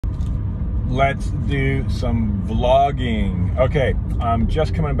let's do some vlogging. Okay, I'm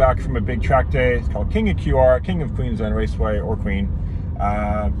just coming back from a big track day. It's called King of QR, King of Queensland Raceway, or Queen.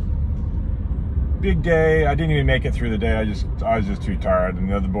 Big day. I didn't even make it through the day. I was just too tired, and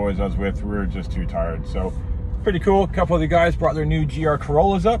the other boys I was with were just too tired. So pretty cool. A couple of the guys brought their new GR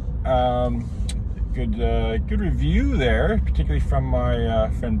Corollas up. Good review there, particularly from my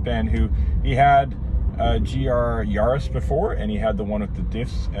friend Ben, who he had a GR Yaris before, and he had the one with the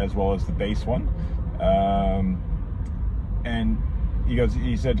diffs as well as the base one. And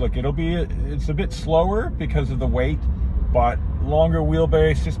he said, look, it's a bit slower because of the weight, but longer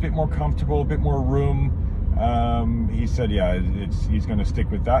wheelbase, just a bit more comfortable, a bit more room. He said, yeah, he's going to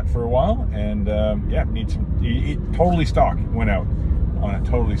stick with that for a while, and yeah, he totally stock went out on it,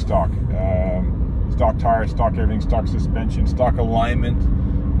 totally stock. Stock tires, stock everything, stock suspension, stock alignment.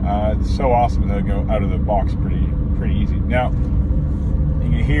 It's so awesome that they'll go out of the box pretty easy. Now, you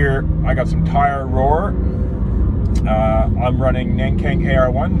can hear I got some tire roar. I'm running Nankang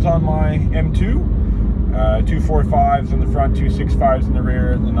AR1s on my M2, 245s in the front, 265s in the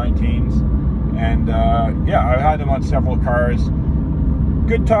rear, the 19s, and yeah, I've had them on several cars.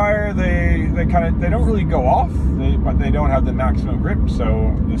 Good tire. They don't really go off, but they don't have the maximum grip.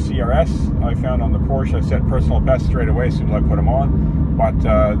 So the CRS I found on the Porsche, I set personal best straight away as soon as I put them on, but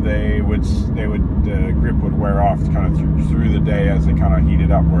the grip would wear off kind of through the day as they kind of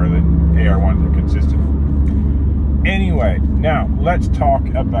heated up, where the AR1s are consistent. Anyway, now let's talk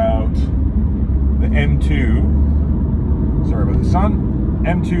about the M2. Sorry about the sun.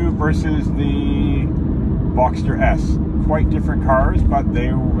 M2 versus the Boxster S. Quite different cars, but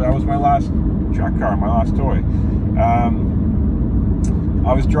that was my last track car, my last toy.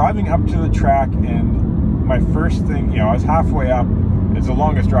 I was driving up to the track, and my first thing, I was halfway up. It's the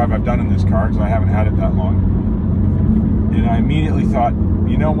longest drive I've done in this car because I haven't had it that long. And I immediately thought,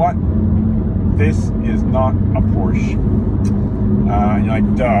 you know what? This is not a Porsche. And you're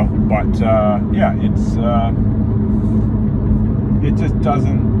like, duh. But yeah, it just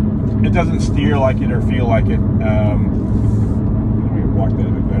doesn't steer like it or feel like it. Let me block that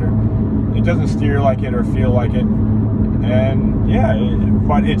a bit better. It doesn't steer like it or feel like it. And yeah,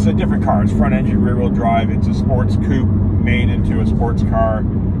 but it's a different car. It's front engine, rear wheel drive. It's a sports coupe made into a sports car.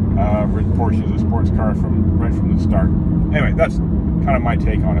 Porsche is a sports car right from the start. Anyway, that's kind of my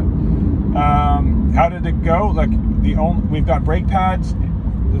take on it. How did it go? Like we've got brake pads,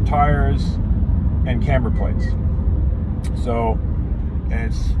 the tires, and camber plates. So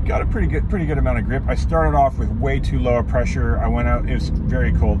it's got a pretty good amount of grip. I started off with way too low a pressure. I went out, it was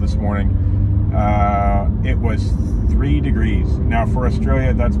very cold this morning. It was 3 degrees. Now for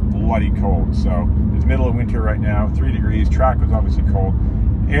Australia, that's bloody cold. So it's middle of winter right now, 3 degrees. Track was obviously cold.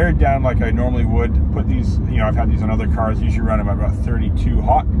 Aired down like I normally would. Put these, I've had these on other cars. Usually run them at about 32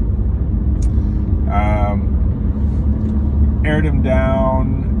 hot. Aired them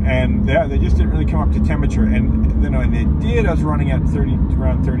down, and yeah, they just didn't really come up to temperature. And then when they did, I was running at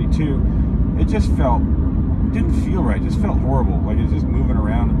around 32. It just didn't feel right. It just felt horrible. Like it's just moving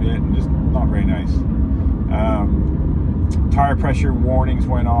around a bit and just not very nice. Tire pressure warnings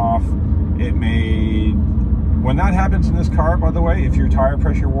went off. When that happens in this car, by the way, if your tire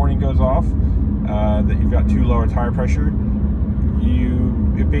pressure warning goes off, that you've got too low a tire pressure,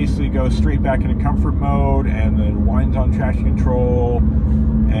 it basically goes straight back into comfort mode, and then winds on traction control,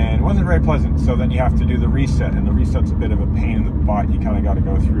 and it wasn't very pleasant. So then you have to do the reset, and the reset's a bit of a pain in the butt. You kind of got to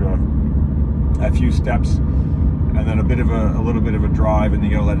go through a few steps, and then a little bit of a drive, and then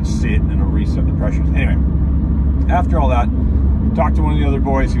you got to let it sit, and then it'll reset the pressures. Anyway, after all that, talked to one of the other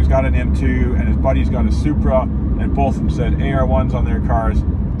boys who's got an M2, and his buddy's got a Supra, and both of them said AR1s on their cars,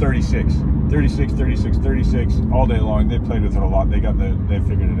 36, 36 all day long. They played with it a lot. They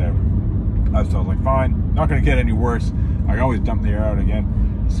figured it out. So I was like, fine, not going to get any worse. I always dump the air out again.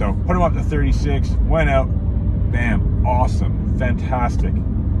 So put them up to 36, went out, bam, awesome, fantastic.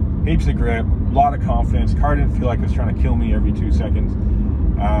 Heaps of grip, a lot of confidence. Car didn't feel like it was trying to kill me every 2 seconds.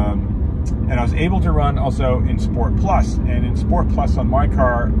 And I was able to run also in Sport Plus. And in Sport Plus on my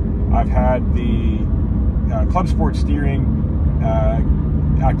car, I've had the Club Sport steering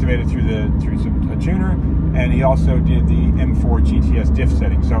activated through a tuner, and he also did the M4 GTS diff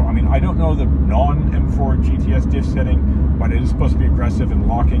setting. So I mean, I don't know the non-M4 GTS diff setting, but it is supposed to be aggressive and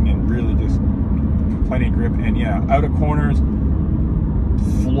locking and really just plenty of grip. And yeah, out of corners,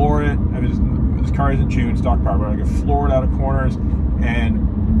 floor it. I mean, this car isn't tuned stock power, but I can floor it out of corners, and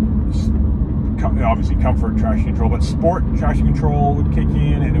obviously comfort traction control, but sport traction control would kick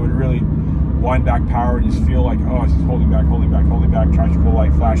in, and it would really wind back power, and just feel like, oh, it's just holding back, traction control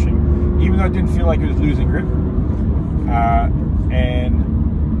light flashing, even though it didn't feel like it was losing grip.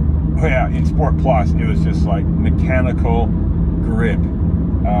 And Oh yeah, in Sport Plus, it was just like mechanical grip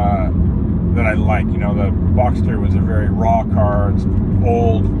that I like. You know, the Boxster was a very raw car. It's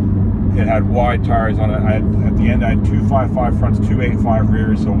old. It had wide tires on it. At the end, I had 255 fronts, 285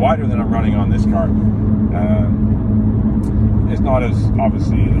 rears, so wider than I'm running on this car. It's not as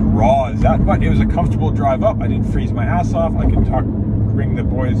obviously as raw as that, but it was a comfortable drive up. I didn't freeze my ass off. I could ring the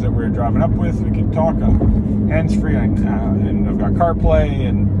boys that we were driving up with. We could talk on hands-free, and I've got CarPlay,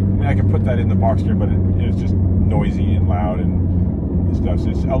 and I mean, I could put that in the Boxster, but it was just noisy and loud and stuff. So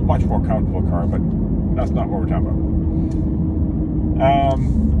it's a much more comfortable car, but that's not what we're talking about.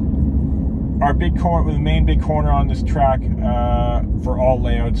 Our big corner, the main big corner on this track for all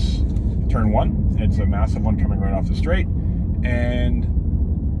layouts, turn 1. It's a massive one coming right off the straight, and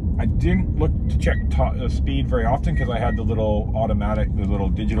I didn't look to check speed very often because I had the little automatic, the little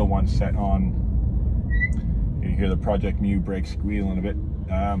digital one set on. You hear the Project Mu brake squealing a bit.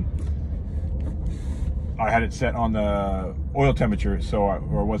 I had it set on the oil temperature, so I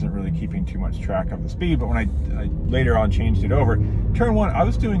wasn't really keeping too much track of the speed. But when I later on changed it over, turn 1, I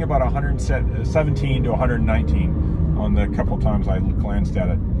was doing about 117 to 119 on the couple times I glanced at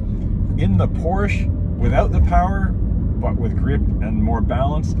it. In the Porsche, without the power, but with grip and more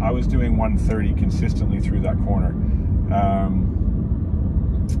balance, I was doing 130 consistently through that corner.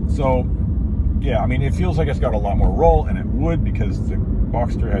 So yeah, I mean, it feels like it's got a lot more roll, and it would, because the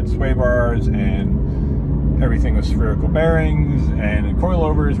Boxster had sway bars and everything with spherical bearings and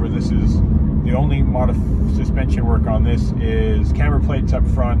coilovers, where this is the only suspension work on this is camber plates up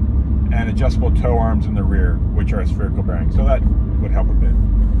front and adjustable tow arms in the rear, which are spherical bearings. So that would help a bit.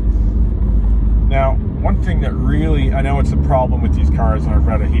 Now, one thing that really, I know it's a problem with these cars, and I've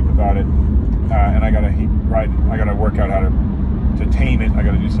read a heap about it, and I gotta work out how to tame it. I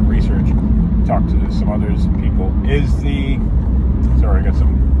gotta do some research, talk to some others, people, is the, sorry, I got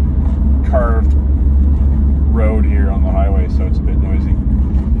some carved road here on the highway, so it's a bit noisy.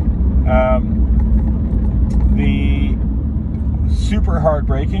 The super hard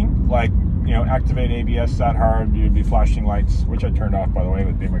braking, like, you know, activate ABS that hard, you'd be flashing lights, which I turned off, by the way,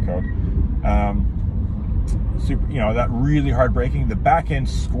 with Beamer code. You know, that really hard braking, the back end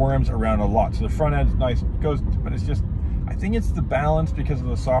squirms around a lot. So the front end's nice, goes, but it's just, I think it's the balance because of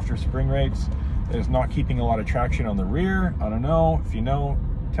the softer spring rates. It's not keeping a lot of traction on the rear. I don't know. If you know,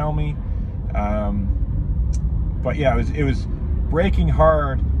 tell me. But yeah, it was braking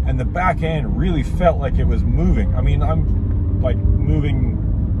hard, and the back end really felt like it was moving. I mean, I'm like moving,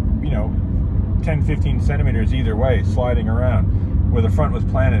 you know, 10, 15 centimeters either way, sliding around, where the front was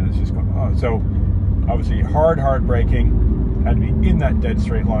planted. It's just going, oh. So obviously hard braking, had to be in that dead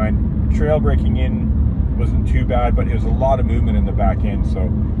straight line. Trail braking in wasn't too bad, but it was a lot of movement in the back end.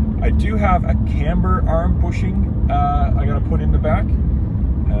 So I do have a camber arm bushing I gotta put in the back.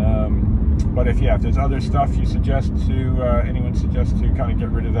 But if there's other stuff you suggest to, anyone suggests to kind of get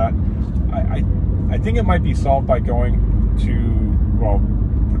rid of that, I think it might be solved by going to, well,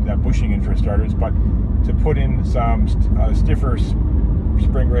 put that bushing in for starters, but to put in some stiffer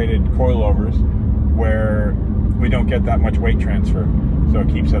spring-rated coilovers where we don't get that much weight transfer, so it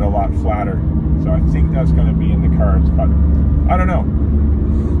keeps it a lot flatter. So I think that's going to be in the cards, but I don't know.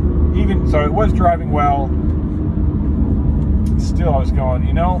 Even so, it was driving well. Still, I was going,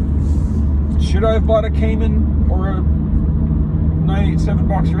 you know, should I have bought a Cayman or a 987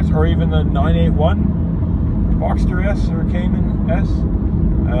 Boxster S, or even the 981 Boxster S or Cayman S,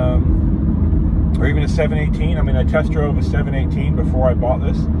 or even a 718? I mean, I test drove a 718 before I bought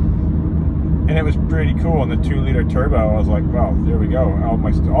this, and it was pretty cool. And the 2-liter turbo, I was like, wow, there we go. All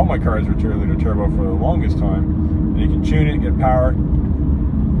my cars were 2-liter turbo for the longest time. And you can tune it, get power,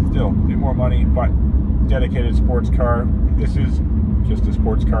 still a bit more money, but dedicated sports car. This is just a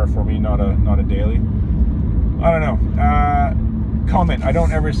sports car for me, not a daily. I don't know. Comment. I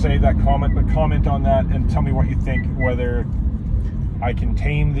don't ever say that comment, but comment on that and tell me what you think, whether I can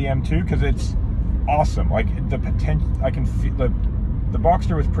tame the M2, because it's awesome. Like, the potential, I can feel the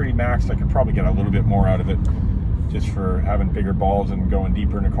Boxster was pretty maxed. I could probably get a little bit more out of it just for having bigger balls and going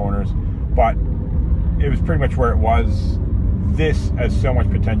deeper in the corners, but it was pretty much where it was. This has so much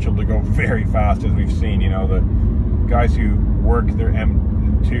potential to go very fast, as we've seen. You know, the guys who work their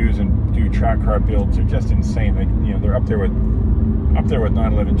M2s and do track car builds are just insane. They, you know, they're up there with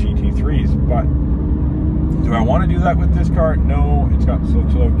 911 GT3s. But do I want to do that with this car? No, it's got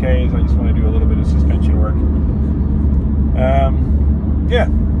such low Ks. I just want to do a little bit of suspension work. Yeah,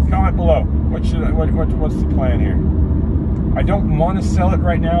 comment below. What's the plan here? I don't want to sell it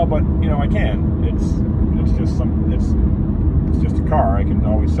right now, but you know, I can. It's just a car. I can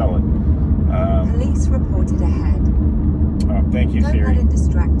always sell it. Police reported ahead. Oh, thank you, Siri. Don't let it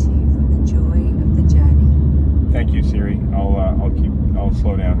distract you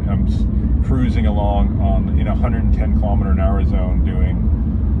it's cruising along on in a 110 kilometer an hour zone, doing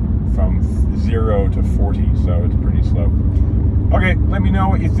from 0 to 40, so it's pretty slow. Okay, let me know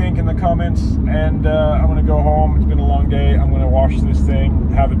what you think in the comments, and I'm gonna go home. It's been a long day. I'm gonna wash this thing,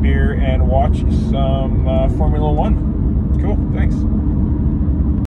 have a beer, and watch some Formula 1. Cool, thanks.